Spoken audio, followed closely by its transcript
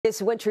This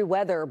wintry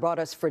weather brought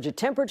us frigid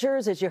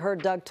temperatures, as you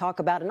heard Doug talk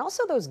about, and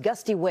also those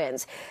gusty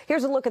winds.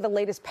 Here's a look at the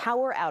latest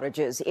power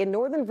outages. In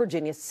Northern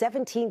Virginia,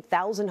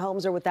 17,000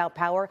 homes are without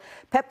power.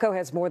 Pepco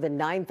has more than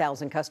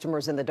 9,000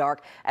 customers in the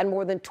dark, and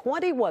more than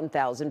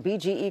 21,000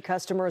 BGE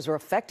customers are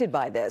affected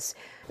by this.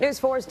 News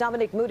 4's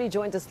Dominic Moody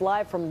joins us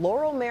live from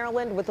Laurel,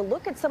 Maryland, with a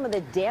look at some of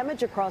the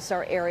damage across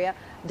our area.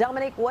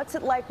 Dominic, what's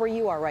it like where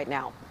you are right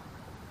now?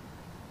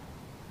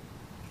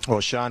 Well,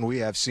 Sean, we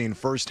have seen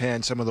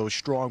firsthand some of those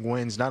strong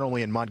winds, not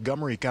only in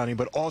Montgomery County,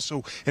 but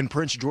also in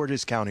Prince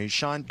George's County.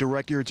 Sean,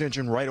 direct your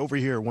attention right over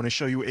here. I want to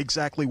show you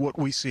exactly what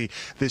we see.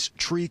 This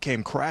tree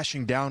came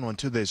crashing down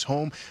onto this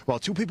home while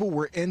two people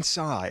were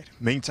inside.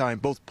 Meantime,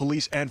 both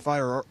police and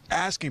fire are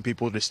asking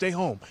people to stay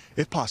home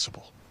if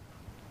possible.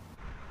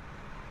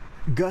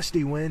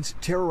 Gusty winds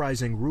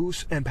terrorizing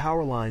roofs and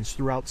power lines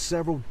throughout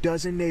several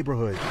dozen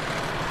neighborhoods.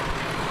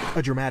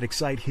 A dramatic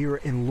sight here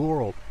in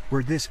Laurel,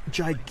 where this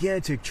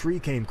gigantic tree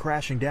came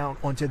crashing down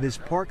onto this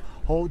Park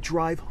Hall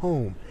Drive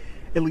home.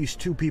 At least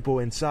two people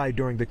inside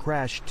during the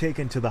crash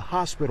taken to the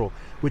hospital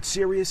with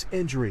serious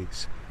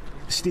injuries.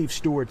 Steve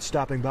Stewart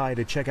stopping by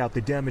to check out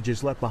the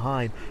damages left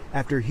behind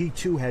after he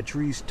too had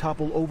trees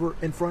topple over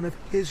in front of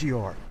his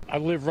yard. I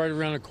live right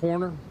around the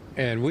corner,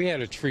 and we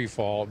had a tree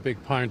fall, a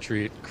big pine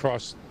tree.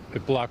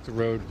 It blocked the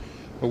road,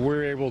 but we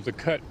were able to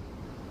cut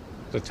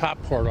the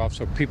top part off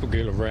so people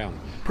get around.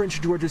 Prince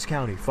George's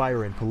County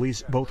fire and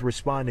police both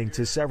responding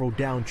to several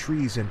downed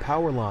trees and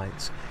power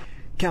lines.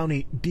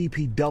 County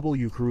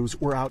DPW crews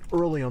were out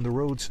early on the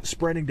roads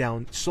spreading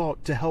down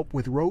salt to help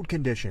with road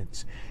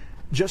conditions.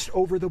 Just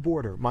over the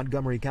border,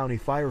 Montgomery County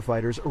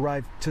firefighters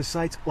arrived to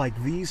sites like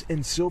these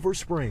in Silver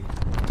Spring.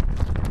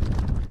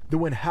 The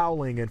wind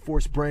howling and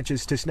forced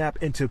branches to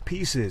snap into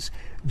pieces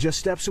just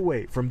steps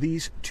away from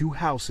these two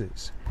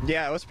houses.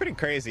 Yeah, it was pretty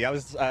crazy. I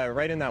was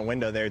right in that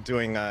window there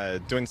doing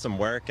some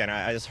work, and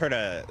I just heard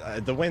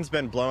the wind's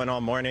been blowing all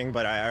morning,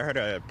 but I heard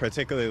a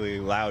particularly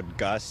loud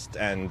gust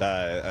and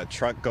a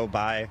truck go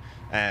by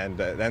and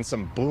then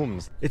some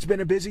booms. It's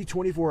been a busy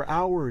 24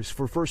 hours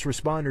for first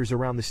responders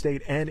around the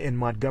state and in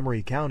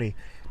Montgomery County,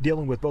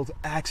 dealing with both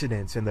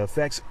accidents and the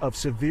effects of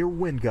severe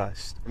wind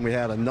gusts. We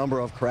had a number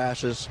of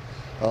crashes,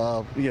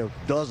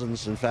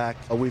 dozens in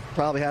fact. We've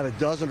probably had a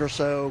dozen or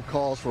so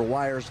calls for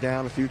wires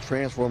down, a few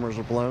transformers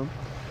are blown.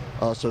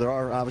 So there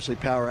are obviously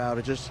power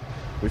outages.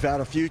 We've had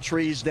a few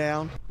trees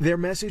down. Their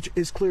message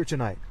is clear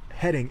tonight,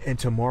 heading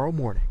into tomorrow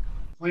morning.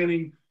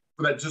 Planning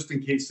for that just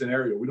in case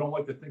scenario. We don't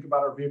like to think about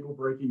our vehicle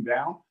breaking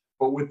down,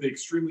 but with the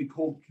extremely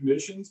cold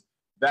conditions,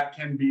 that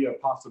can be a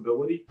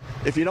possibility.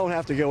 If you don't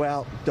have to go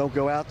out, don't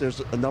go out.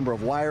 There's a number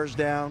of wires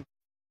down.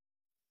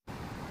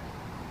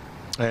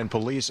 And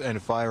police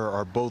and fire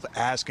are both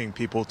asking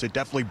people to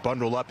definitely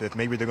bundle up if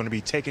maybe they're going to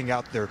be taking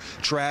out their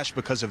trash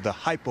because of the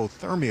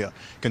hypothermia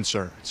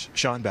concerns.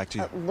 Sean, back to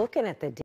you. Looking at the